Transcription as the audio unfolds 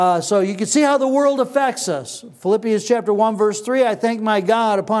So you can see how the world affects us. Philippians chapter 1, verse 3, I thank my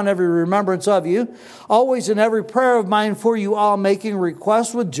God upon every remembrance of you, always in every prayer of mine for you all, making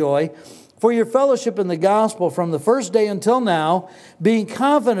request with joy for your fellowship in the gospel from the first day until now, being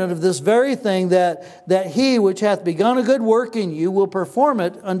confident of this very thing, that he which hath begun a good work in you will perform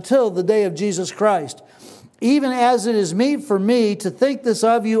it until the day of Jesus Christ. Even as it is meet for me to think this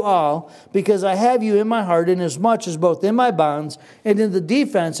of you all, because I have you in my heart, inasmuch as both in my bonds and in the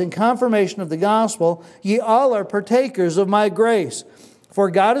defense and confirmation of the gospel, ye all are partakers of my grace. For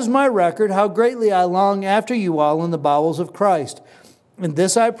God is my record, how greatly I long after you all in the bowels of Christ. And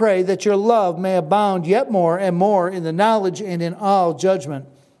this I pray, that your love may abound yet more and more in the knowledge and in all judgment,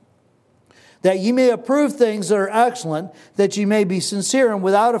 that ye may approve things that are excellent, that ye may be sincere and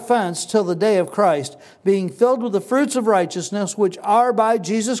without offense till the day of Christ, being filled with the fruits of righteousness, which are by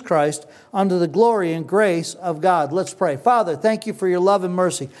Jesus Christ, unto the glory and grace of God. Let's pray. Father, thank you for your love and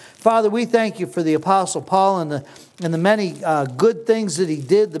mercy. Father, we thank you for the Apostle Paul and the many good things that he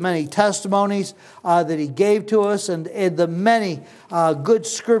did, the many testimonies that he gave to us, and the many good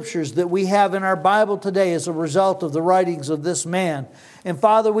scriptures that we have in our Bible today as a result of the writings of this man. And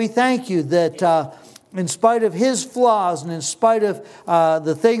Father, we thank you that in spite of his flaws and in spite of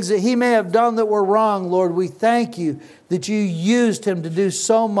the things that he may have done that were wrong, Lord, we thank you that you used him to do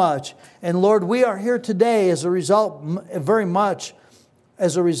so much. And Lord, we are here today as a result, very much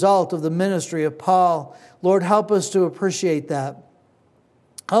as a result of the ministry of Paul. Lord, help us to appreciate that.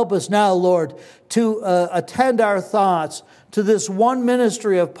 Help us now, Lord, to attend our thoughts to this one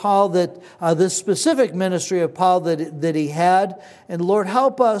ministry of Paul, this specific ministry of Paul that he had. And Lord,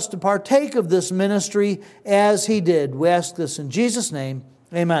 help us to partake of this ministry as he did. We ask this in Jesus' name.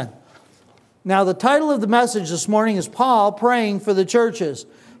 Amen. Now, the title of the message this morning is Paul Praying for the Churches.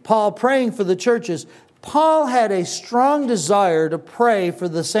 Paul praying for the churches. Paul had a strong desire to pray for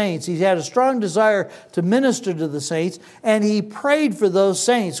the saints. He had a strong desire to minister to the saints, and he prayed for those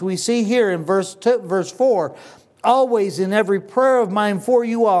saints. We see here in verse 4, always in every prayer of mine for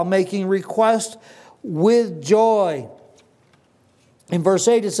you all, making request with joy. In verse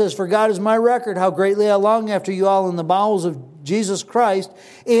 8 it says, for God is my record, how greatly I long after you all in the bowels of Jesus Christ.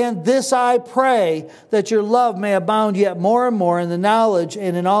 And this I pray, that your love may abound yet more and more in the knowledge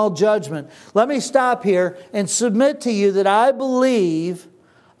and in all judgment. Let me stop here and submit to you that I believe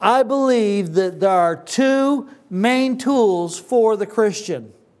that there are two main tools for the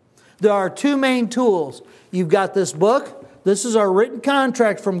Christian. There are two main tools. You've got this book. This is our written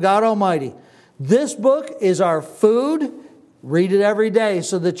contract from God Almighty. This book is our food. Read it every day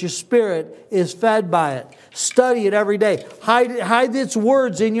so that your spirit is fed by it. Study it every day. Hide its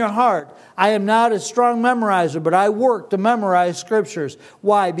words in your heart. I am not a strong memorizer, but I work to memorize scriptures.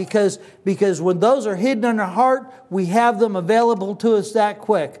 Why? Because when those are hidden in our heart, we have them available to us that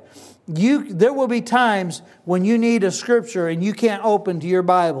quick. There will be times when you need a scripture and you can't open to your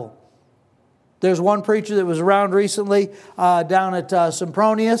Bible. There's one preacher that was around recently down at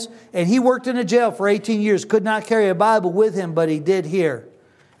Sempronius, and he worked in a jail for 18 years, could not carry a Bible with him, but he did here.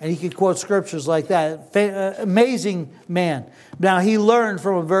 And he could quote scriptures like that. Amazing man. Now, he learned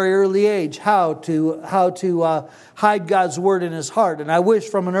from a very early age how to hide God's word in his heart. And I wish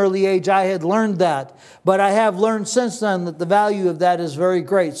from an early age I had learned that. But I have learned since then that the value of that is very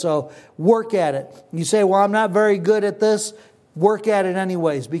great. So work at it. You say, well, I'm not very good at this. Work at it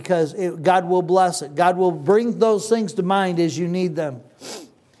anyways, because God will bless it. God will bring those things to mind as you need them.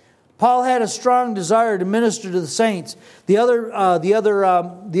 Paul had a strong desire to minister to the saints. The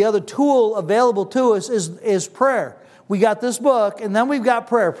other tool available to us is prayer. We got this book, and then we've got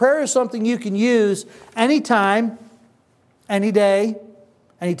prayer. Prayer is something you can use anytime, any day,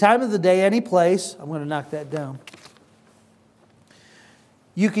 any time of the day, any place. I'm going to knock that down.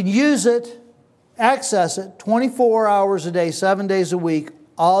 You can use it. Access it 24 hours a day, 7 days a week,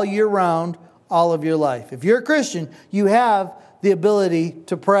 all year round, all of your life. If you're a Christian, you have the ability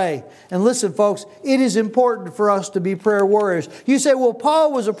to pray. And listen, folks, it is important for us to be prayer warriors. You say, well,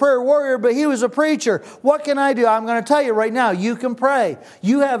 Paul was a prayer warrior, but he was a preacher. What can I do? I'm going to tell you right now, you can pray.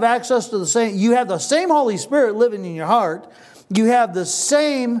 You have access to you have the same Holy Spirit living in your heart. You have the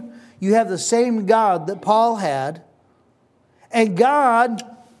same God that Paul had. And God,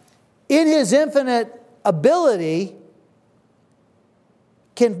 in His infinite ability,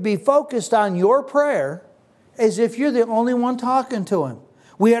 can be focused on your prayer as if you're the only one talking to Him.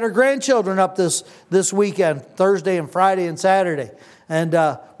 We had our grandchildren up this weekend, Thursday and Friday and Saturday. And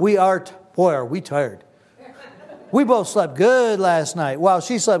are we tired. We both slept good last night. Well,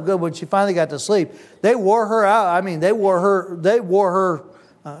 she slept good when she finally got to sleep. They wore her out. I mean, they wore her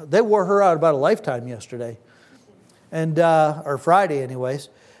out about a lifetime yesterday. And or Friday anyways.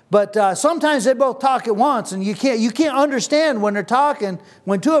 But sometimes they both talk at once, and you can't understand when they're talking,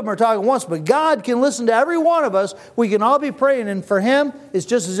 when two of them are talking at once. But God can listen to every one of us. We can all be praying, and for Him, it's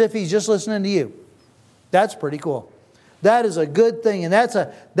just as if He's just listening to you. That's pretty cool. That is a good thing, and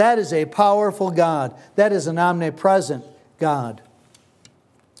that is a powerful God. That is an omnipresent God.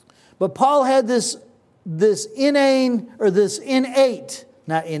 But Paul had this innate,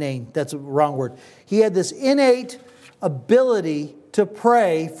 not inane, that's a wrong word. He had this innate ability to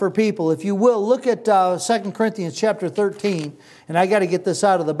pray for people. If you will, look at 2 Corinthians chapter 13. And I got to get this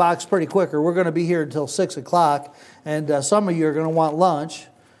out of the box pretty quicker. We're going to be here until 6 o'clock. And some of you are going to want lunch.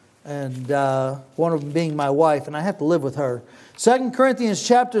 And one of them being my wife. And I have to live with her. 2 Corinthians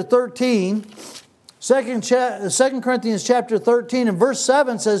chapter 13. 2 Corinthians chapter 13 and verse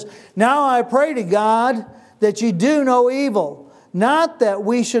 7 says, "Now I pray to God that you do no evil. Not that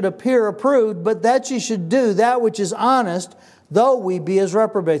we should appear approved, but that you should do that which is honest, though we be as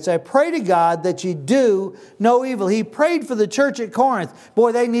reprobates. I pray to God that you do no evil." He prayed for the church at Corinth.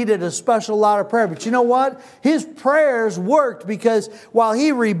 Boy, they needed a special lot of prayer. But you know what? His prayers worked, because while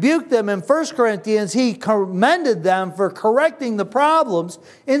he rebuked them in 1 Corinthians, he commended them for correcting the problems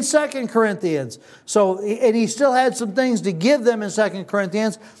in 2 Corinthians. So, and he still had some things to give them in 2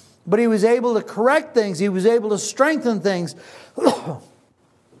 Corinthians, but he was able to correct things. He was able to strengthen things.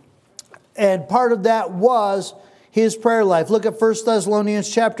 And part of that was his prayer life. Look at 1 Thessalonians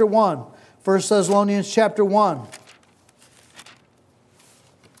chapter 1. 1 Thessalonians chapter 1.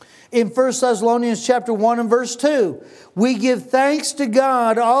 In 1 Thessalonians chapter 1 and verse 2, "We give thanks to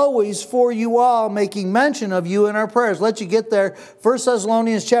God always for you all, making mention of you in our prayers." Let you get there. 1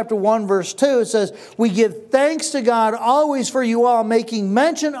 Thessalonians chapter 1 verse 2, it says, "We give thanks to God always for you all, making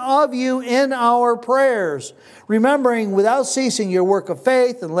mention of you in our prayers, remembering without ceasing your work of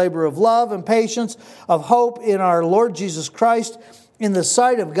faith and labor of love and patience of hope in our Lord Jesus Christ, in the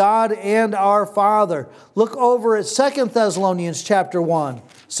sight of God and our Father." Look over at 2 Thessalonians chapter 1.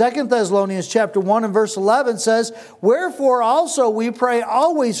 2 Thessalonians chapter 1 and verse 11 says, "Wherefore also we pray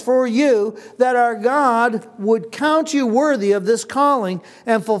always for you, that our God would count you worthy of this calling,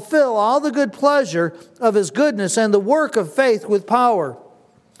 and fulfill all the good pleasure of His goodness and the work of faith with power,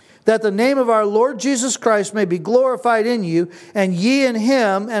 that the name of our Lord Jesus Christ may be glorified in you, and ye in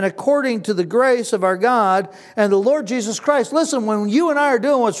Him, and according to the grace of our God and the Lord Jesus Christ." Listen, when you and I are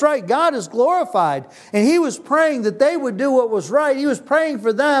doing what's right, God is glorified. And he was praying that they would do what was right. He was praying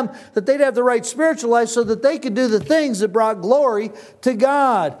for them that they'd have the right spiritual life so that they could do the things that brought glory to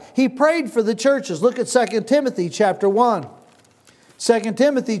God. He prayed for the churches. Look at 2 Timothy chapter 1. 2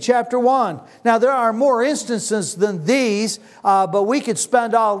 Timothy chapter 1. Now, there are more instances than these, but we could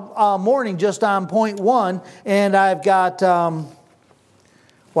spend all morning just on point 1. And I've got,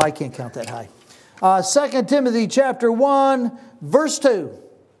 I can't count that high. 2 Timothy chapter 1, verse 2.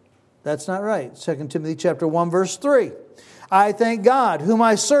 That's not right. 2 Timothy chapter 1, verse 3. "I thank God, whom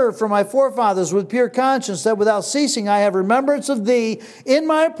I serve from my forefathers with pure conscience, that without ceasing I have remembrance of thee in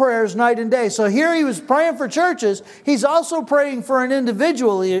my prayers night and day." So here he was praying for churches. He's also praying for an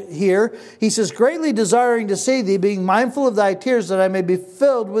individual here. He says, "Greatly desiring to see thee, being mindful of thy tears, that I may be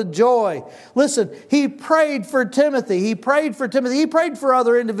filled with joy." Listen, he prayed for Timothy. He prayed for Timothy. He prayed for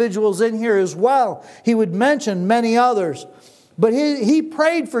other individuals in here as well. He would mention many others. But he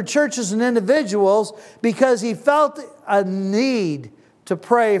prayed for churches and individuals because he felt a need to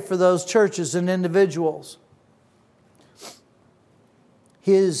pray for those churches and individuals.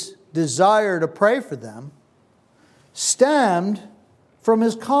 His desire to pray for them stemmed from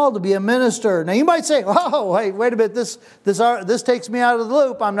his call to be a minister. Now you might say, "Oh, hey, wait a minute, this takes me out of the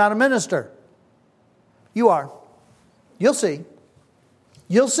loop. I'm not a minister." You are. You'll see.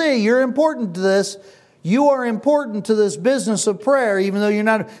 You'll see. You're important to this. You are important to this business of prayer, even though you're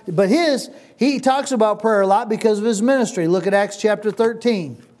not. But he talks about prayer a lot because of his ministry. Look at Acts chapter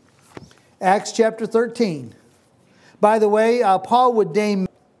 13. Acts chapter 13. By the way, Paul would name,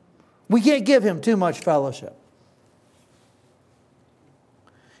 we can't give him too much fellowship.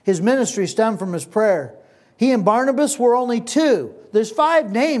 His ministry stemmed from his prayer. He and Barnabas were only two. There's 5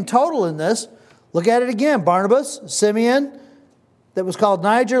 named total in this. Look at it again. Barnabas, Simeon, that was called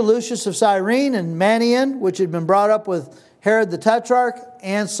Niger, Lucius of Cyrene, and Manaen, which had been brought up with Herod the Tetrarch,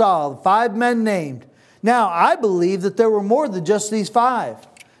 and Saul. 5 men named. Now, I believe that there were more than just these 5.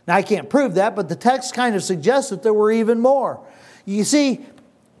 Now, I can't prove that, but the text kind of suggests that there were even more. You see,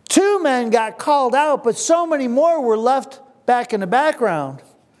 2 men got called out, but so many more were left back in the background.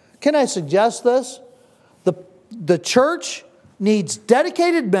 Can I suggest this? The church needs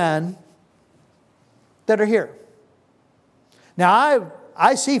dedicated men that are here. Now,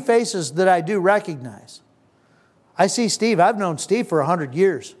 I see faces that I do recognize. I see Steve. I've known Steve for 100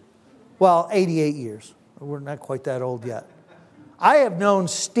 years. Well, 88 years. We're not quite that old yet. I have known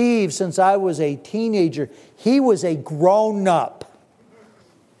Steve since I was a teenager. He was a grown-up.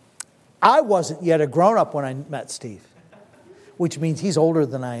 I wasn't yet a grown-up when I met Steve, which means he's older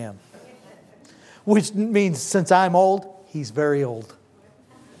than I am. Which means since I'm old, he's very old.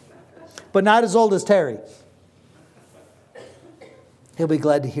 But not as old as Terry. He'll be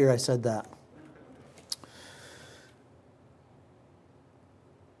glad to hear I said that.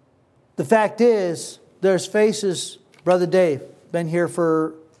 The fact is, there's faces, Brother Dave, been here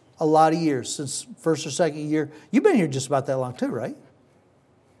for a lot of years, since first or second year. You've been here just about that long too, right?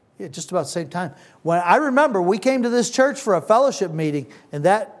 Yeah, just about the same time. When I remember we came to this church for a fellowship meeting, and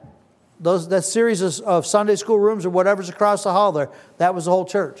that series of Sunday school rooms or whatever's across the hall there, that was the whole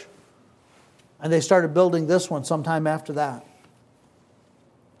church. And they started building this one sometime after that.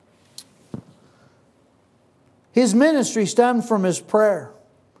 His ministry stemmed from his prayer.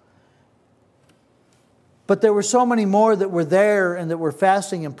 But there were so many more that were there and that were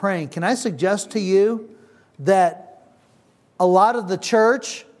fasting and praying. Can I suggest to you that a lot of the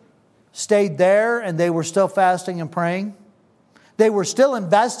church stayed there and they were still fasting and praying? They were still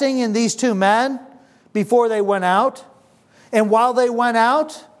investing in these two men before they went out. And while they went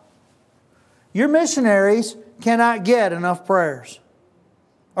out, your missionaries cannot get enough prayers.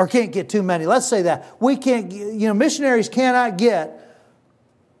 Or can't get too many. Let's say that. Missionaries cannot get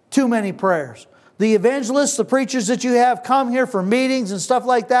too many prayers. The evangelists, the preachers that you have come here for meetings and stuff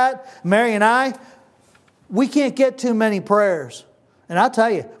like that, Mary and I, we can't get too many prayers. And I'll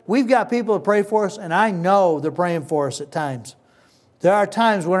tell you, we've got people to pray for us, and I know they're praying for us at times. There are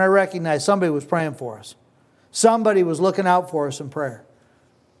times when I recognize somebody was praying for us. Somebody was looking out for us in prayer.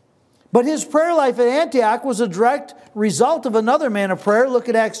 But his prayer life at Antioch was a direct result of another man of prayer. Look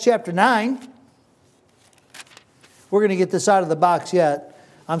at Acts chapter 9. We're going to get this out of the box yet.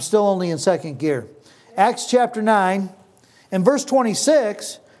 I'm still only in second gear. Acts chapter 9 and verse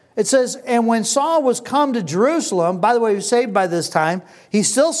 26, it says, and when Saul was come to Jerusalem, by the way, he was saved by this time. He's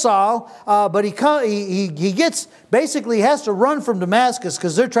still Saul, but he basically has to run from Damascus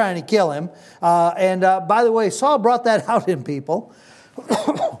because they're trying to kill him. By the way, Saul brought that out in people.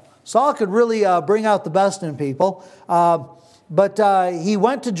 Saul could really bring out the best in people. But he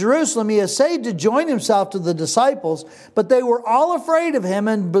went to Jerusalem. He essayed to join himself to the disciples, but they were all afraid of him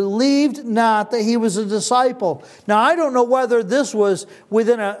and believed not that he was a disciple. Now, I don't know whether this was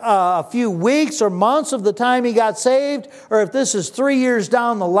within a few weeks or months of the time he got saved, or if this is 3 years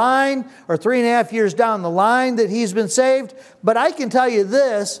down the line or 3.5 years down the line that he's been saved. But I can tell you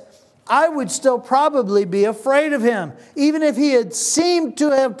this, I would still probably be afraid of him. Even if he had seemed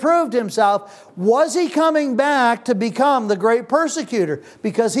to have proved himself, was he coming back to become the great persecutor?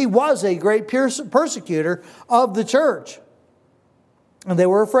 Because he was a great persecutor of the church. And they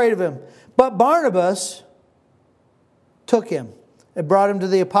were afraid of him. But Barnabas took him and brought him to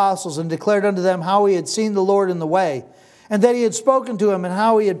the apostles and declared unto them how he had seen the Lord in the way, and that he had spoken to him and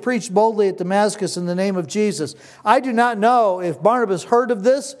how he had preached boldly at Damascus in the name of Jesus. I do not know if Barnabas heard of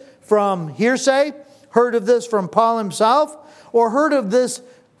this from hearsay, heard of this from Paul himself, or heard of this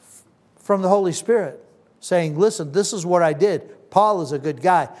from the Holy Spirit, saying, listen, this is what I did. Paul is a good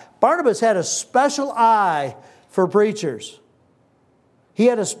guy. Barnabas had a special eye for preachers. He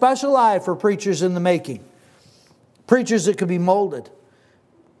had a special eye for preachers in the making. Preachers that could be molded.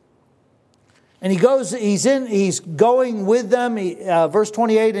 And he's going with them, verse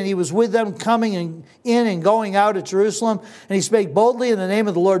 28, and he was with them coming in and going out at Jerusalem. And he spake boldly in the name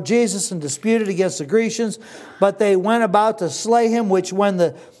of the Lord Jesus and disputed against the Grecians. But they went about to slay him, which when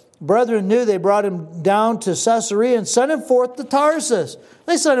the brethren knew, they brought him down to Caesarea and sent him forth to Tarsus.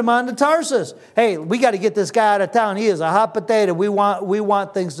 They sent him on to Tarsus. Hey, we got to get this guy out of town. He is a hot potato. We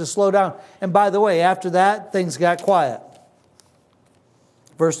want things to slow down. And by the way, after that, things got quiet.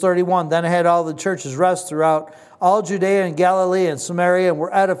 Verse 31, then had all the churches rest throughout all Judea and Galilee and Samaria, and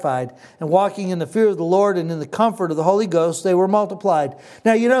were edified. And walking in the fear of the Lord and in the comfort of the Holy Ghost, they were multiplied.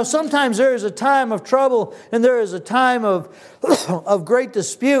 Now, sometimes there is a time of trouble and there is a time of, of great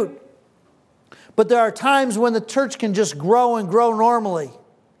dispute. But there are times when the church can just grow and grow normally.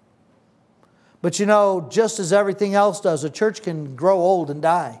 But just as everything else does, a church can grow old and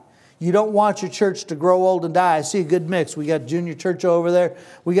die. You don't want your church to grow old and die. I see a good mix. We got junior church over there.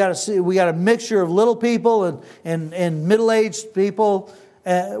 We got a mixture of little people and middle-aged people.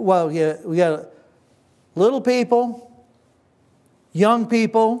 We got little people, young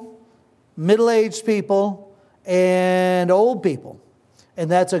people, middle-aged people, and old people. And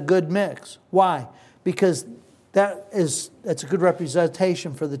that's a good mix. Why? Because that's a good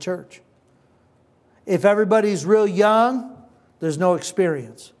representation for the church. If everybody's real young, there's no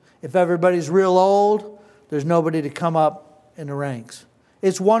experience. If everybody's real old, there's nobody to come up in the ranks.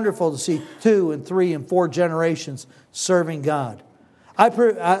 It's wonderful to see 2 and 3 and 4 generations serving God.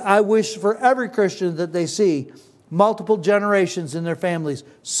 I wish for every Christian that they see multiple generations in their families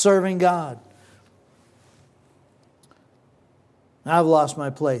serving God. I've lost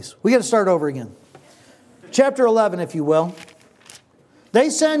my place. We got to start over again. Chapter 11, if you will. They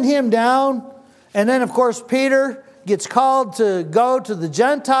send him down, and then, of course, Peter gets called to go to the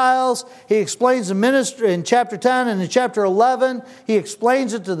Gentiles. He explains the ministry in chapter 10, and in chapter 11, he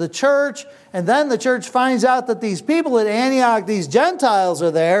explains it to the church. And then the church finds out that these people at Antioch, these Gentiles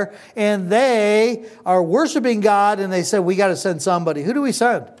are there, and they are worshiping God, and they said, we got to send somebody. Who do we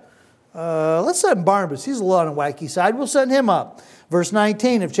send? Let's send Barnabas. He's a little on the wacky side. We'll send him up. Verse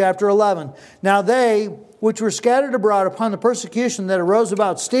 19 of chapter 11. Now they, which were scattered abroad upon the persecution that arose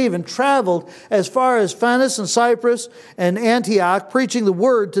about Stephen, traveled as far as Phoenix and Cyprus and Antioch, preaching the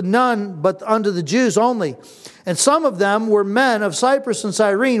word to none but unto the Jews only. And some of them were men of Cyprus and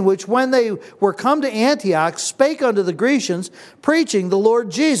Cyrene, which when they were come to Antioch, spake unto the Grecians, preaching the Lord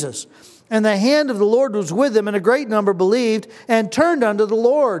Jesus. And the hand of the Lord was with them, and a great number believed, and turned unto the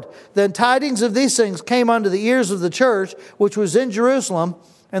Lord. Then tidings of these things came unto the ears of the church, which was in Jerusalem.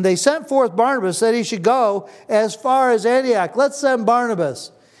 And they sent forth Barnabas, that he should go as far as Antioch. Let's send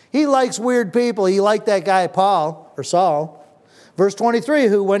Barnabas. He likes weird people. He liked that guy Paul, or Saul. Verse 23,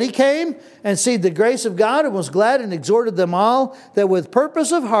 who when he came and see the grace of God, and was glad, and exhorted them all, that with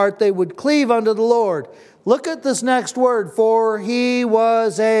purpose of heart they would cleave unto the Lord. Look at this next word, for he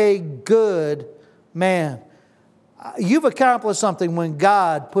was a good man. You've accomplished something when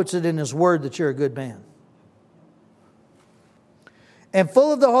God puts it in His word that you're a good man. And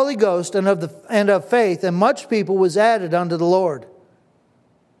full of the Holy Ghost and of faith, and much people was added unto the Lord.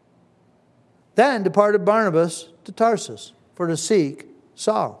 Then departed Barnabas to Tarsus for to seek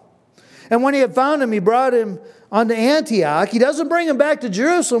Saul. And when he had found him, he brought him unto Antioch. He doesn't bring him back to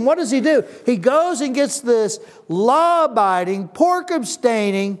Jerusalem. What does he do? He goes and gets this law-abiding,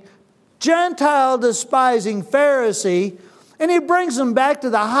 pork-abstaining, Gentile-despising Pharisee, and he brings him back to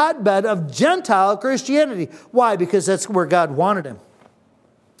the hotbed of Gentile Christianity. Why? Because that's where God wanted him.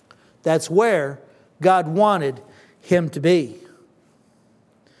 That's where God wanted him to be.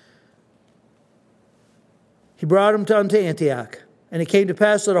 He brought him unto Antioch. And it came to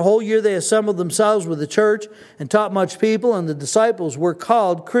pass that a whole year they assembled themselves with the church and taught much people, and the disciples were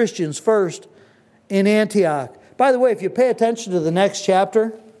called Christians first in Antioch. By the way, if you pay attention to the next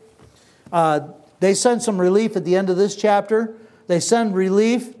chapter, they send some relief at the end of this chapter. They send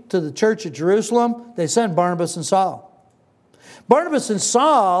relief to the church at Jerusalem. They send Barnabas and Saul. Barnabas and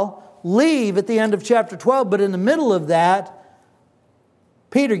Saul leave at the end of chapter 12, but in the middle of that,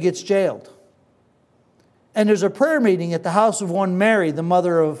 Peter gets jailed. And there's a prayer meeting at the house of one Mary, the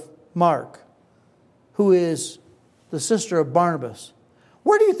mother of Mark, who is the sister of Barnabas.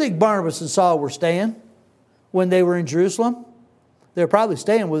 Where do you think Barnabas and Saul were staying when they were in Jerusalem? They were probably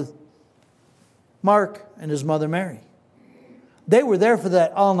staying with Mark and his mother Mary. They were there for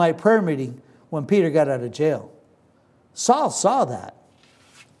that all-night prayer meeting when Peter got out of jail. Saul saw that.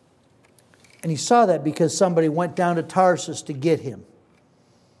 And he saw that because somebody went down to Tarsus to get him.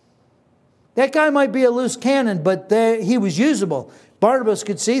 That guy might be a loose cannon, but he was usable. Barnabas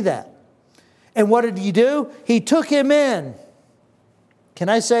could see that. And what did he do? He took him in. Can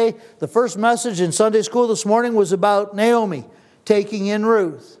I say the first message in Sunday school this morning was about Naomi taking in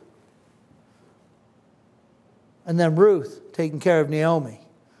Ruth. And then Ruth taking care of Naomi.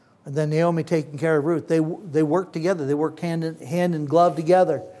 And then Naomi taking care of Ruth. They worked together. They worked hand in glove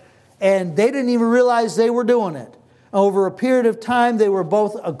together. And they didn't even realize they were doing it. Over a period of time, they were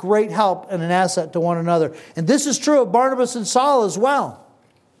both a great help and an asset to one another. And this is true of Barnabas and Saul as well.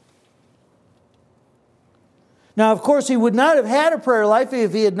 Now, of course, he would not have had a prayer life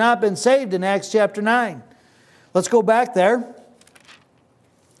if he had not been saved in Acts chapter 9. Let's go back there.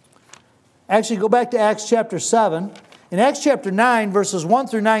 Actually, go back to Acts chapter 7. In Acts chapter 9, verses 1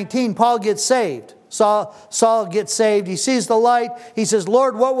 through 19, Paul gets saved. Saul gets saved. He sees the light. He says,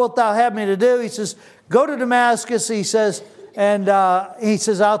 Lord, what wilt thou have me to do? He says, go to Damascus, he says, and he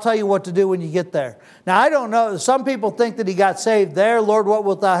says, I'll tell you what to do when you get there. Now, I don't know. Some people think that he got saved there. Lord, what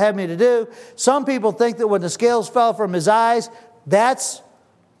wilt thou have me to do? Some people think that when the scales fell from his eyes, that's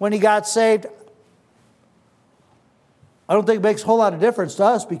when he got saved. I don't think it makes a whole lot of difference to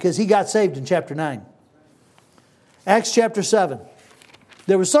us because he got saved in chapter 9. Acts chapter 7.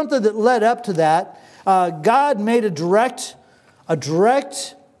 There was something that led up to that. God made a direct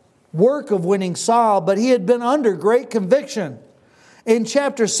work of winning Saul, but he had been under great conviction. In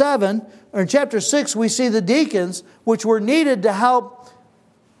chapter 7, or in chapter 6, we see the deacons, which were needed to help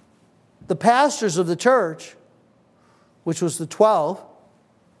the pastors of the church, which was the 12,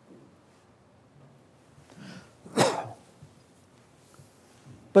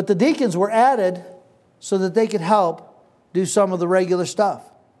 but the deacons were added so that they could help do some of the regular stuff.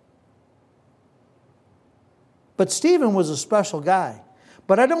 But Stephen was a special guy.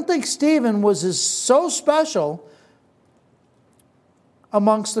 But I don't think Stephen was so special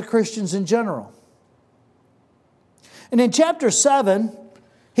amongst the Christians in general. And in chapter 7,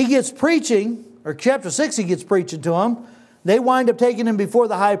 he gets preaching, or chapter 6 he gets preaching to them. They wind up taking him before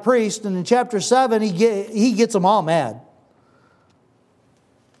the high priest. And in chapter 7, he gets them all mad.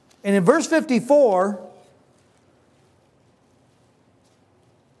 And in verse 54,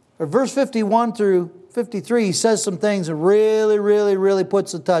 or verse 51 through 53, he says some things that really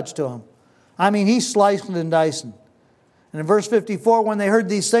puts a touch to him. I mean, he's slicing and dicing. And in verse 54, when they heard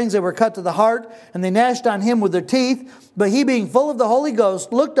these things, they were cut to the heart, and they gnashed on him with their teeth. But he, being full of the Holy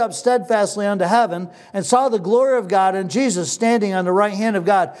Ghost, looked up steadfastly unto heaven, and saw the glory of God, and Jesus standing on the right hand of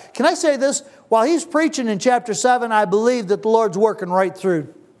God. Can I say this? While he's preaching in chapter 7, I believe that the Lord's working right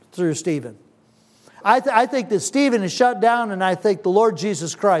through Stephen. I think that Stephen is shut down, and I think the Lord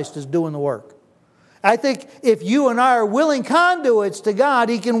Jesus Christ is doing the work. I think if you and I are willing conduits to God,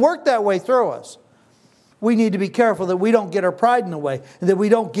 He can work that way through us. We need to be careful that we don't get our pride in the way, and that we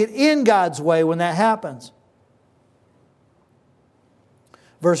don't get in God's way when that happens.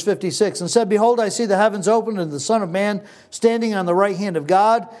 Verse 56, and said, Behold, I see the heavens opened, and the Son of Man standing on the right hand of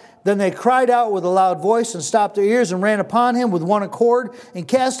God. Then they cried out with a loud voice, and stopped their ears, and ran upon him with one accord, and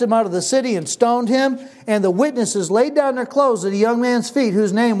cast him out of the city, and stoned him. And the witnesses laid down their clothes at a young man's feet,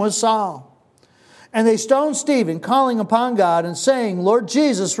 whose name was Saul. And they stoned Stephen, calling upon God, and saying, Lord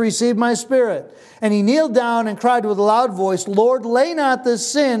Jesus, receive my spirit. And he kneeled down and cried with a loud voice, Lord, lay not this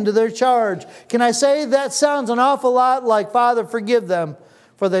sin to their charge. Can I say that sounds an awful lot like, Father, forgive them,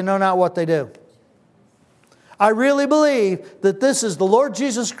 for they know not what they do. I really believe that this is the Lord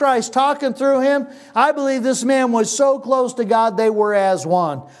Jesus Christ talking through him. I believe this man was so close to God, they were as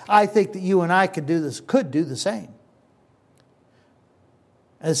one. I think that you and I could do the same.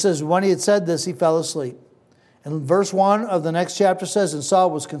 And it says, when he had said this, he fell asleep. And verse 1 of the next chapter says, and Saul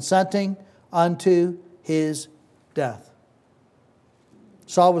was consenting unto his death.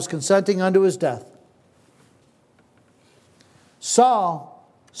 Saul was consenting unto his death.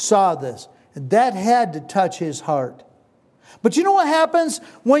 Saul saw this. And that had to touch his heart. But you know what happens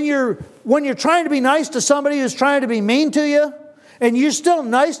when you're trying to be nice to somebody who's trying to be mean to you, and you're still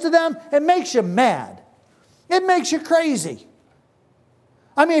nice to them? It makes you mad. It makes you crazy.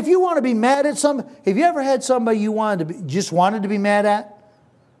 I mean, if you want to be mad at somebody, have you ever had somebody you just wanted to be mad at,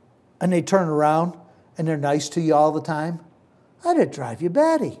 and they turn around and they're nice to you all the time? That'd drive you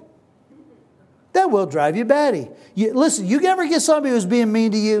batty. That will drive you batty. Listen, you ever get somebody who's being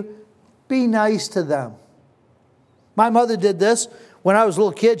mean to you? Be nice to them. My mother did this when I was a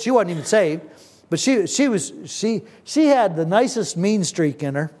little kid. She wasn't even saved, but she had the nicest mean streak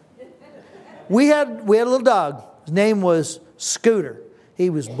in her. We had a little dog. His name was Scooter. He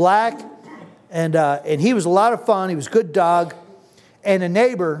was black, and he was a lot of fun. He was a good dog. And a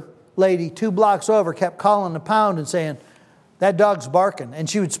neighbor lady 2 blocks over kept calling the pound and saying, that dog's barking. And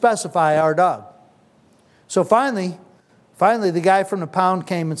she would specify our dog. So finally, the guy from the pound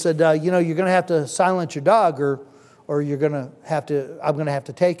came and said, you're going to have to silence your dog, or I'm going to have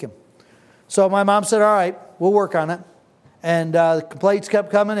to take him. So my mom said, all right, we'll work on it. And the complaints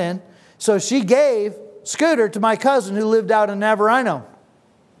kept coming in. So she gave Scooter to my cousin who lived out in Navarino.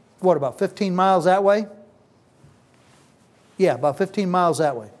 What, about 15 miles that way? Yeah, about 15 miles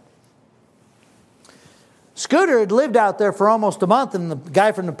that way. Scooter had lived out there for almost a month, and the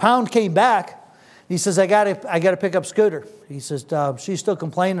guy from the pound came back. He says, I got to pick up Scooter. He says, she's still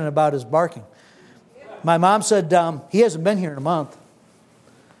complaining about his barking. My mom said, he hasn't been here in a month.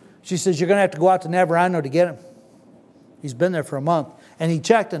 She says, you're going to have to go out to Navarino to get him. He's been there for a month. And he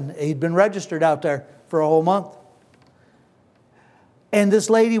checked, and he'd been registered out there for a whole month. And this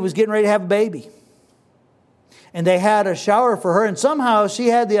lady was getting ready to have a baby. And they had a shower for her, and somehow she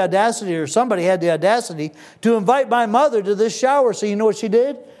had the audacity, or somebody had the audacity, to invite my mother to this shower. So you know what she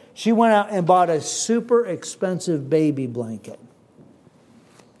did? She went out and bought a super expensive baby blanket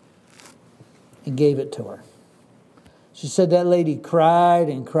and gave it to her. She said that lady cried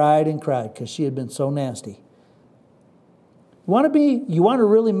and cried and cried because she had been so nasty. You want to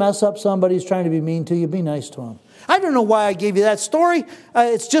really mess up somebody who's trying to be mean to you? Be nice to them. I don't know why I gave you that story.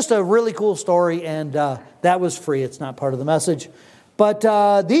 It's just a really cool story, and that was free. It's not part of the message. But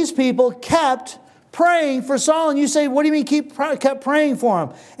these people kept praying for Saul. And you say, what do you mean kept praying for him?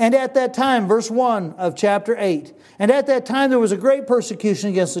 And at that time, verse 1 of chapter 8, and at that time there was a great persecution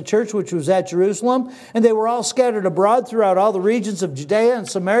against the church which was at Jerusalem, and they were all scattered abroad throughout all the regions of Judea and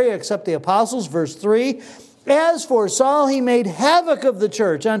Samaria except the apostles. Verse 3, as for Saul, he made havoc of the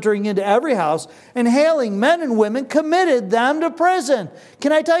church, entering into every house and hailing men and women, committed them to prison.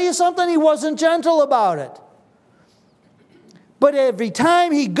 Can I tell you something? He wasn't gentle about it. But every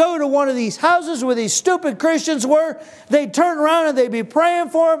time he'd go to one of these houses where these stupid Christians were, they'd turn around and they'd be praying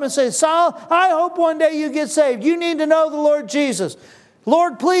for him and say, Saul, I hope one day you get saved. You need to know the Lord Jesus.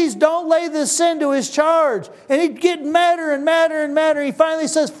 Lord, please don't lay this sin to his charge. And he'd get madder and madder and madder. He finally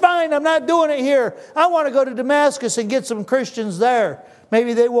says, fine, I'm not doing it here. I want to go to Damascus and get some Christians there.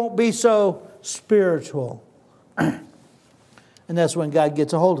 Maybe they won't be so spiritual. And that's when God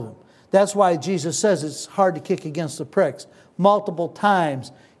gets a hold of him. That's why Jesus says it's hard to kick against the pricks. Multiple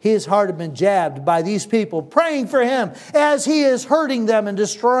times his heart had been jabbed by these people praying for him as he is hurting them and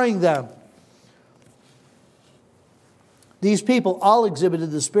destroying them. These people all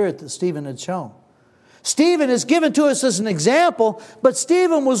exhibited the spirit that Stephen had shown. Stephen is given to us as an example, but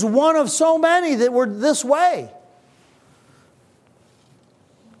Stephen was one of so many that were this way.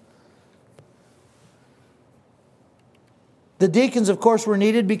 The deacons, of course, were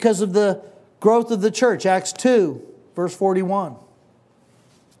needed because of the growth of the church. Acts 2. Verse 41.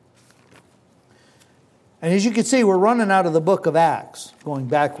 And as you can see, we're running out of the book of Acts, going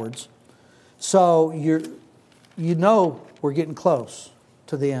backwards. So you know we're getting close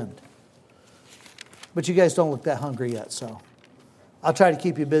to the end. But you guys don't look that hungry yet, so I'll try to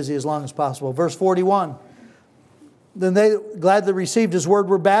keep you busy as long as possible. Verse 41. Then they gladly received his word,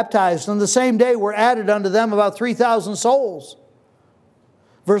 were baptized. And the same day were added unto them about 3,000 souls.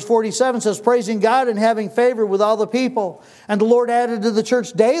 Verse 47 says, praising God and having favor with all the people. And the Lord added to the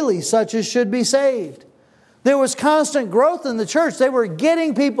church daily such as should be saved. There was constant growth in the church. They were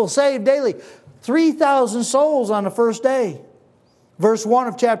getting people saved daily. 3,000 souls on the first day. Verse 1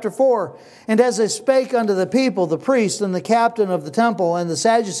 of chapter 4. And as they spake unto the people, the priest and the captain of the temple and the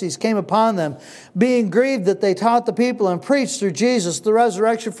Sadducees came upon them, being grieved that they taught the people and preached through Jesus the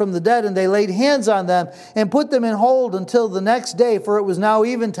resurrection from the dead. And they laid hands on them and put them in hold until the next day, for it was now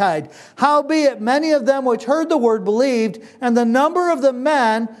eventide. Howbeit many of them which heard the word believed, and the number of the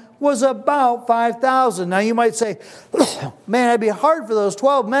men was about 5,000. Now you might say, man, it'd be hard for those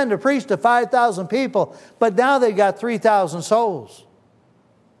 12 men to preach to 5,000 people. But now they've got 3,000 souls.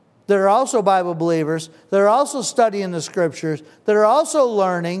 That are also Bible believers, that are also studying the Scriptures, that are also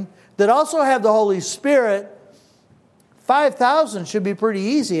learning, that also have the Holy Spirit. 5,000 should be pretty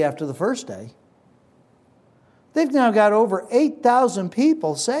easy after the first day. They've now got over 8,000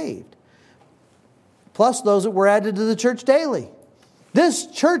 people saved, plus those that were added to the church daily. This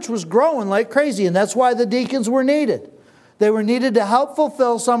church was growing like crazy, and that's why the deacons were needed. They were needed to help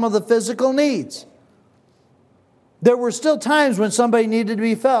fulfill some of the physical needs. There were still times when somebody needed to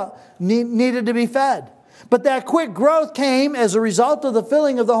be fed. But that quick growth came as a result of the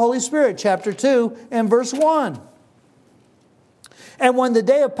filling of the Holy Spirit, chapter 2 and verse 1. And when the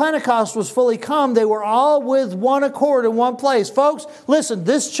day of Pentecost was fully come, they were all with one accord in one place. Folks, listen,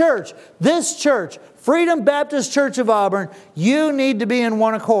 this church, Freedom Baptist Church of Auburn, you need to be in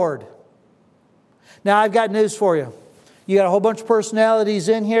one accord. Now, I've got news for you. You got a whole bunch of personalities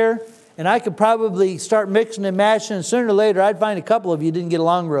in here. And I could probably start mixing and matching, and sooner or later I'd find a couple of you didn't get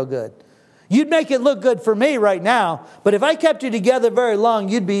along real good. You'd make it look good for me right now, but if I kept you together very long,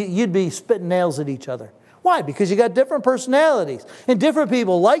 you'd be spitting nails at each other. Why? Because you got different personalities, and different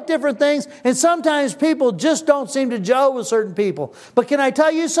people like different things, and sometimes people just don't seem to gel with certain people. But can I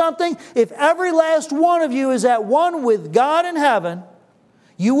tell you something? If every last one of you is at one with God in heaven,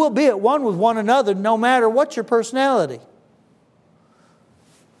 you will be at one with one another no matter what your personality.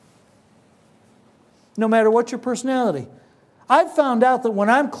 No matter what your personality. I've found out that when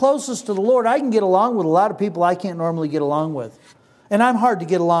I'm closest to the Lord, I can get along with a lot of people I can't normally get along with. And I'm hard to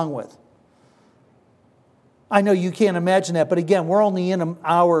get along with. I know you can't imagine that, but again, we're only in an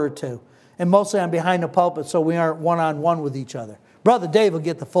hour or two. And mostly I'm behind the pulpit, so we aren't one-on-one with each other. Brother Dave will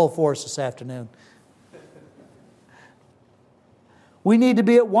get the full force this afternoon. We need to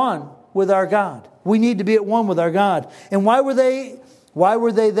be at one with our God. We need to be at one with our God. And why were they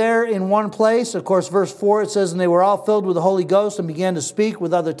there in one place? Of course, verse 4, it says, and they were all filled with the Holy Ghost and began to speak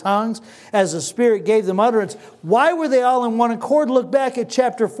with other tongues as the Spirit gave them utterance. Why were they all in one accord? Look back at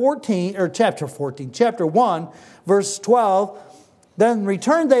chapter 1, verse 12. Then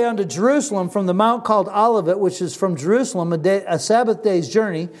returned they unto Jerusalem from the mount called Olivet, which is from Jerusalem a Sabbath day's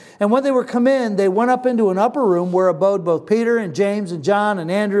journey. And when they were come in, they went up into an upper room where abode both Peter and James and John and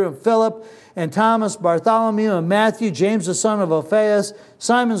Andrew and Philip and Thomas, Bartholomew and Matthew, James the son of Alphaeus,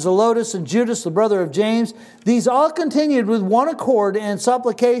 Simon Zelotes and Judas the brother of James. These all continued with one accord and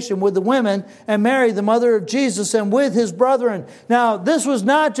supplication with the women and Mary the mother of Jesus and with his brethren. Now this was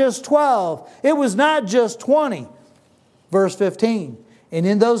not just 12. It was not just 20. Verse 15, and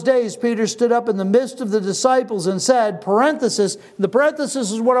in those days Peter stood up in the midst of the disciples and said, the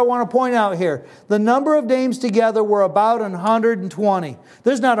parenthesis is what I want to point out here. The number of names together were about 120.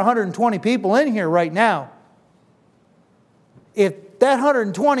 There's not 120 people in here right now. If that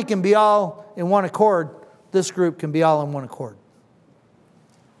 120 can be all in one accord, this group can be all in one accord.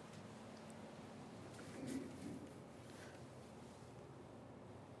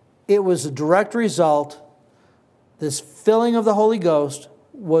 It was a direct result. This filling of the Holy Ghost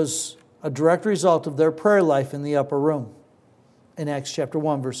was a direct result of their prayer life in the upper room in Acts chapter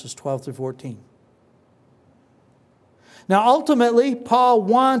 1, verses 12 through 14. Now, ultimately, Paul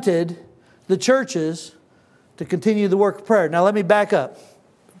wanted the churches to continue the work of prayer. Now, let me back up.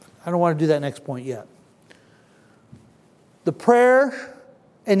 I don't want to do that next point yet. The prayer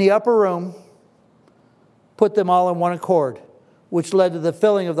in the upper room put them all in one accord, which led to the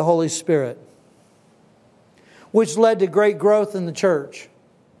filling of the Holy Spirit, which led to great growth in the church,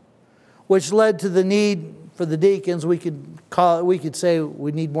 which led to the need for the deacons. We could say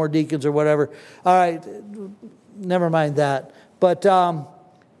we need more deacons or whatever. All right, never mind that. But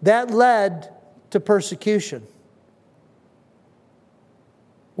that led to persecution,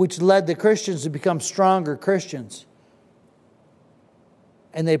 which led the Christians to become stronger Christians.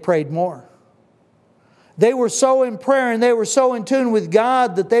 And they prayed more. They were so in prayer and they were so in tune with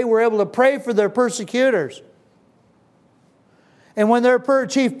God that they were able to pray for their persecutors. And when their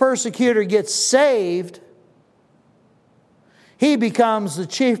chief persecutor gets saved, he becomes the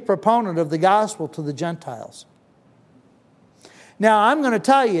chief proponent of the gospel to the Gentiles. Now, I'm going to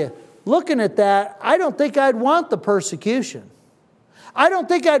tell you, looking at that, I don't think I'd want the persecution. I don't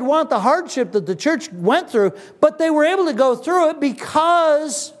think I'd want the hardship that the church went through, but they were able to go through it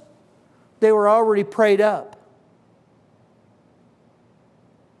because they were already prayed up.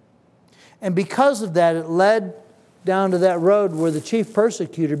 And because of that, it led down to that road where the chief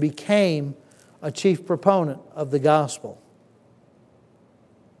persecutor became a chief proponent of the gospel.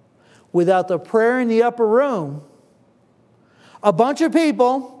 Without the prayer in the upper room, a bunch of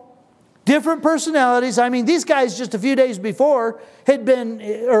people, different personalities. I mean, these guys just a few days before had been,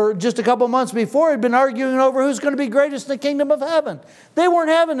 or just a couple months before, had been arguing over who's going to be greatest in the kingdom of heaven. They weren't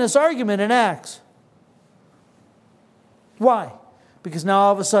having this argument in Acts. Why? Because now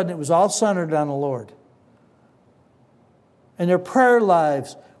all of a sudden it was all centered on the Lord. And their prayer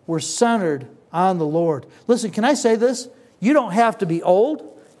lives were centered on the Lord. Listen, can I say this? You don't have to be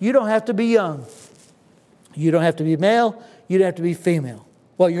old. You don't have to be young. You don't have to be male. You don't have to be female.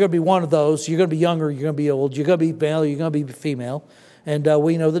 Well, you're going to be one of those. You're going to be younger. You're going to be old. You're going to be male. You're going to be female. And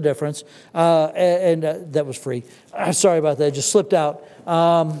we know the difference. That was free. Sorry about that. It just slipped out.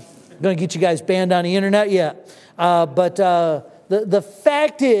 Going to get you guys banned on the internet yet. But the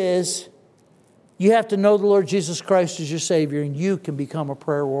fact is, you have to know the Lord Jesus Christ as your Savior, and you can become a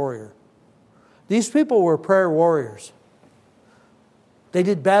prayer warrior. These people were prayer warriors. They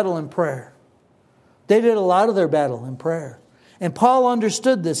did battle in prayer. They did a lot of their battle in prayer. And Paul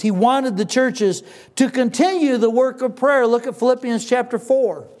understood this. He wanted the churches to continue the work of prayer. Look at Philippians chapter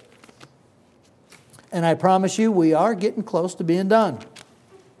 4. And I promise you, we are getting close to being done.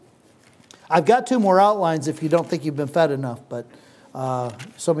 I've got 2 more outlines if you don't think you've been fed enough, but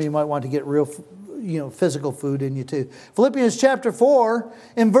some of you might want to get real physical food in you too. Philippians chapter 4,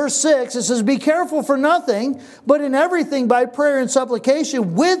 in verse 6, it says, "Be careful for nothing, but in everything by prayer and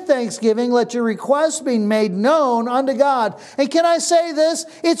supplication with thanksgiving, let your requests be made known unto God." And can I say this?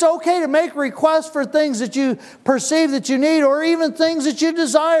 It's okay to make requests for things that you perceive that you need, or even things that you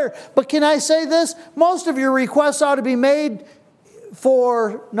desire. But can I say this? Most of your requests ought to be made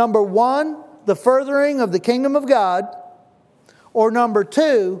for, number 1, the furthering of the kingdom of God, or number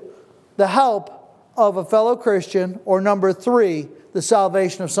 2, the help of a fellow Christian, or number 3, the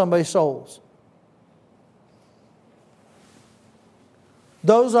salvation of somebody's souls.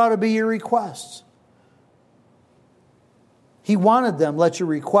 Those ought to be your requests. He wanted them. Let your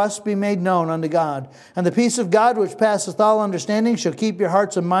requests be made known unto God. And the peace of God, which passeth all understanding, shall keep your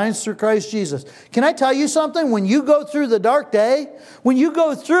hearts and minds through Christ Jesus. Can I tell you something? When you go through the dark day, when you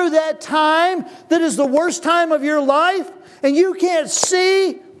go through that time that is the worst time of your life, and you can't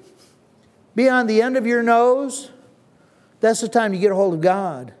see beyond the end of your nose, That's the time you get a hold of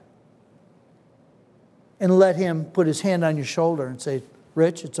God and let Him put His hand on your shoulder and say,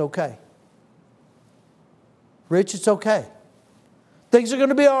 Rich, it's okay. Rich, it's okay. Things are going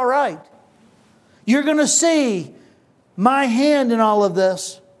to be all right. You're going to see my hand in all of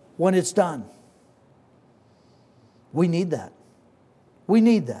this when it's done. We need that. We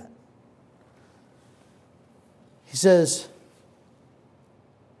need that. He says,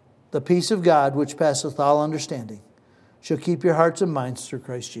 the peace of God, which passeth all understanding, shall keep your hearts and minds through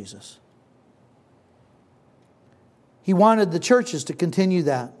Christ Jesus. He wanted the churches to continue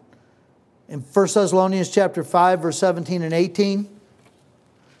that. In 1 Thessalonians chapter 5, verse 17 and 18,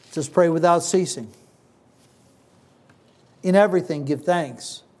 it says, pray without ceasing. In everything give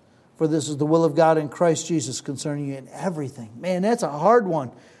thanks, for this is the will of God in Christ Jesus concerning you in everything. Man, that's a hard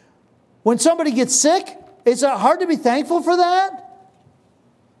one. When somebody gets sick, is it hard to be thankful for that?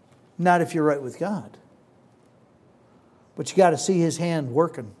 Not if you're right with God. But you got to see His hand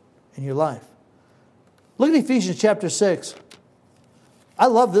working in your life. Look at Ephesians chapter 6. I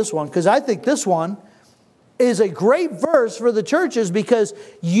love this one because I think this one is a great verse for the churches, because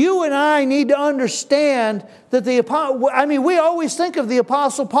you and I need to understand that we always think of the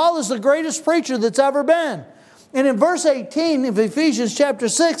Apostle Paul as the greatest preacher that's ever been. And in verse 18 of Ephesians chapter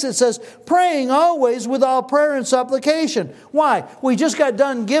 6, it says, praying always with all prayer and supplication. Why? We just got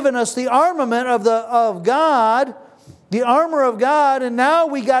done giving us the armament of God, the armor of God, and now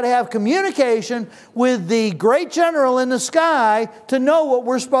we got to have communication with the great general in the sky to know what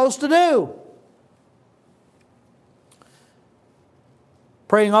we're supposed to do.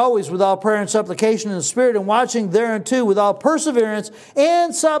 Praying always with all prayer and supplication in the Spirit, and watching thereunto with all perseverance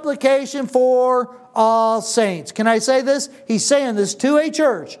and supplication for all saints. Can I say this? He's saying this to a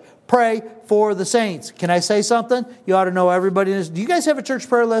church. Pray for the saints. Can I say something? You ought to know everybody in this. Do you guys have a church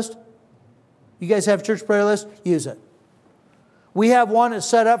prayer list? You guys have a church prayer list? Use it. We have one that's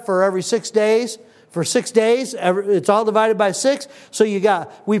set up for every 6 days. For 6 days, it's all divided by 6. So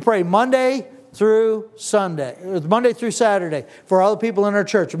we pray Monday through Sunday, Monday through Saturday, for all the people in our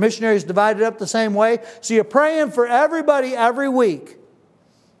church. Missionaries divided up the same way. So you're praying for everybody every week.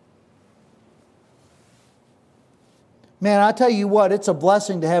 Man, I tell you what, it's a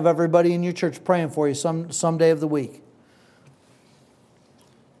blessing to have everybody in your church praying for you some day of the week.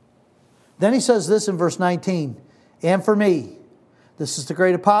 Then he says this in verse 19, and for me, this is the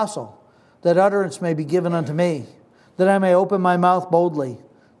great apostle, that utterance may be given unto me, that I may open my mouth boldly,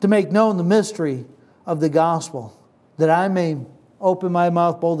 to make known the mystery of the gospel, that I may open my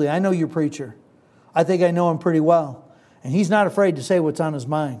mouth boldly. I know your preacher. I think I know him pretty well. And he's not afraid to say what's on his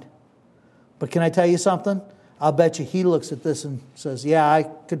mind. But can I tell you something? I'll bet you he looks at this and says, yeah, I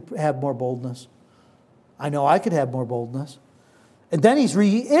could have more boldness. I know I could have more boldness. And then he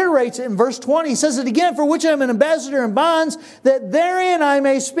reiterates it in verse 20. He says it again, for which I am an ambassador in bonds, that therein I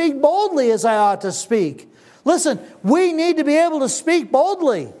may speak boldly as I ought to speak. Listen, we need to be able to speak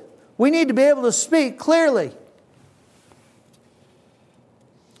boldly. We need to be able to speak clearly.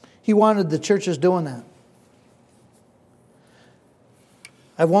 He wanted the churches doing that.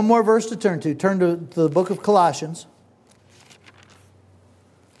 I have one more verse to turn to. Turn to the book of Colossians.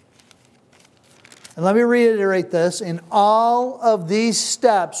 And let me reiterate this. In all of these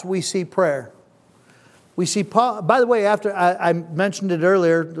steps, we see prayer. We see Paul. By the way, after I mentioned it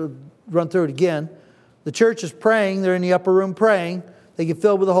earlier, to run through it again, the church is praying. They're in the upper room praying. They get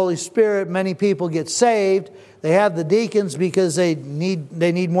filled with the Holy Spirit. Many people get saved. They have the deacons because they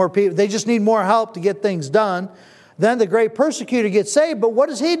need more people. They just need more help to get things done. Then the great persecutor gets saved. But what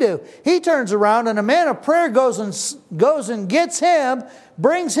does he do? He turns around and a man of prayer goes and gets him,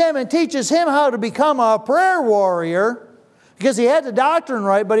 brings him and teaches him how to become a prayer warrior. Because he had the doctrine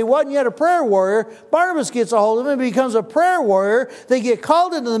right, but he wasn't yet a prayer warrior. Barnabas gets a hold of him and becomes a prayer warrior. They get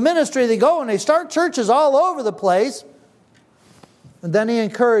called into the ministry. They go and they start churches all over the place. And then he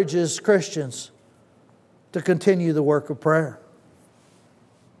encourages Christians to continue the work of prayer.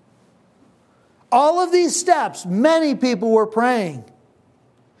 All of these steps, many people were praying.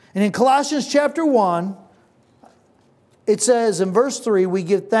 And in Colossians chapter 1, it says in verse 3, we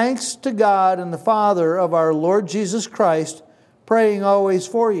give thanks to God and the Father of our Lord Jesus Christ, praying always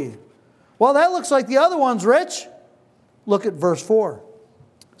for you. Well, that looks like the other ones, Rich. Look at verse 4.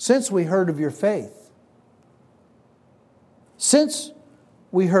 Since we heard of your faith. Since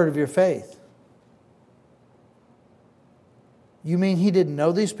we heard of your faith. You mean he didn't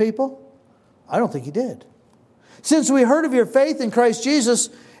know these people? I don't think he did. Since we heard of your faith in Christ Jesus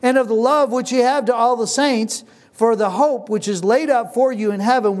and of the love which ye have to all the saints, for the hope which is laid up for you in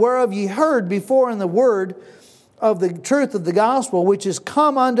heaven, whereof ye heard before in the word of the truth of the gospel, which is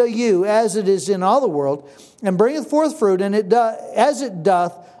come unto you as it is in all the world, and bringeth forth fruit, and as it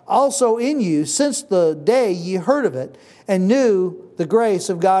doth also in you, since the day ye heard of it, and knew the grace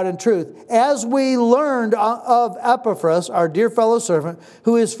of God in truth. As we learned of Epaphras, our dear fellow servant,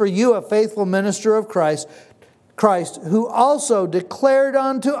 who is for you a faithful minister of Christ, who also declared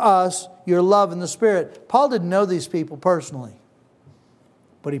unto us your love in the Spirit. Paul didn't know these people personally,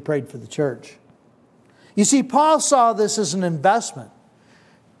 but he prayed for the church. You see, Paul saw this as an investment.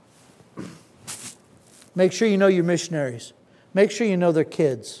 Make sure you know your missionaries. Make sure you know their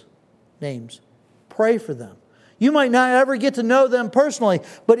kids' names. Pray for them. You might not ever get to know them personally,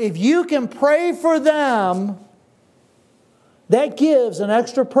 but if you can pray for them, that gives an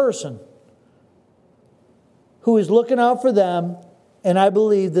extra person who is looking out for them, and I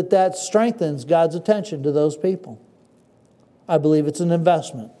believe that strengthens God's attention to those people. I believe it's an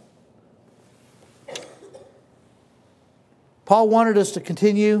investment. Paul wanted us to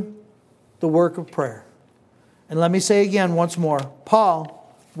continue the work of prayer. And let me say again once more,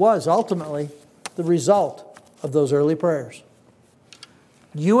 Paul was ultimately the result of those early prayers.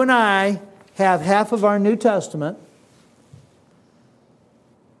 You and I have half of our New Testament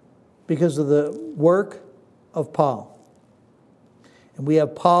because of the work of Paul. And we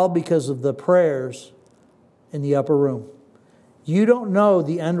have Paul because of the prayers in the upper room. You don't know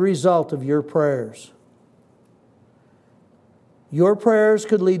the end result of your prayers. Your prayers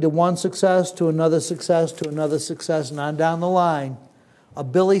could lead to one success, to another success, to another success, and on down the line. A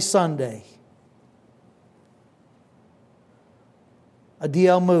Billy Sunday. A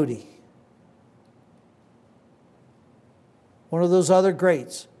D.L. Moody. One of those other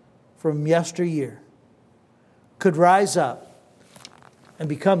greats from yesteryear could rise up and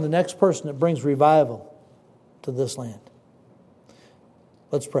become the next person that brings revival to this land.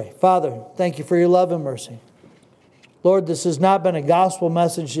 Let's pray. Father, thank you for your love and mercy. Lord, this has not been a gospel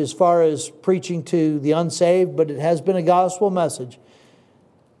message as far as preaching to the unsaved, but it has been a gospel message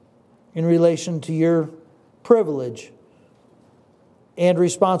in relation to your privilege and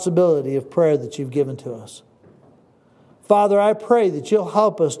responsibility of prayer that you've given to us. Father, I pray that you'll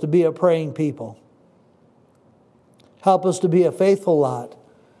help us to be a praying people. Help us to be a faithful lot.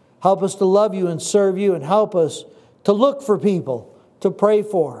 Help us to love you and serve you, and help us to look for people to pray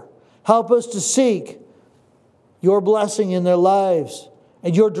for. Help us to seek your blessing in their lives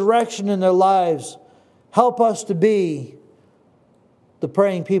and your direction in their lives. Help us to be the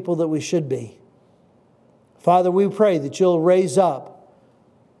praying people that we should be. Father, we pray that you'll raise up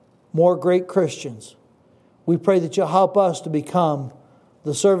more great Christians. We pray that you'll help us to become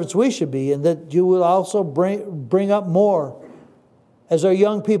the servants we should be, and that you will also bring up more. As our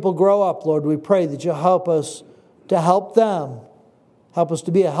young people grow up, Lord, we pray that you'll help us to help them. Help us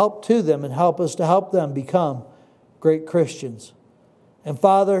to be a help to them, and help us to help them become great Christians. And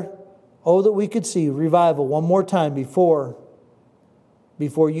Father, oh, that we could see revival one more time before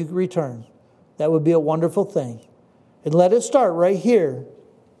you return. That would be a wonderful thing. And let it start right here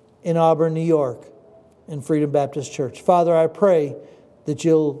in Auburn, New York, in Freedom Baptist Church. Father, I pray that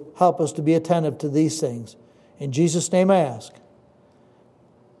you'll help us to be attentive to these things. In Jesus' name I ask.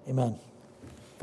 Amen.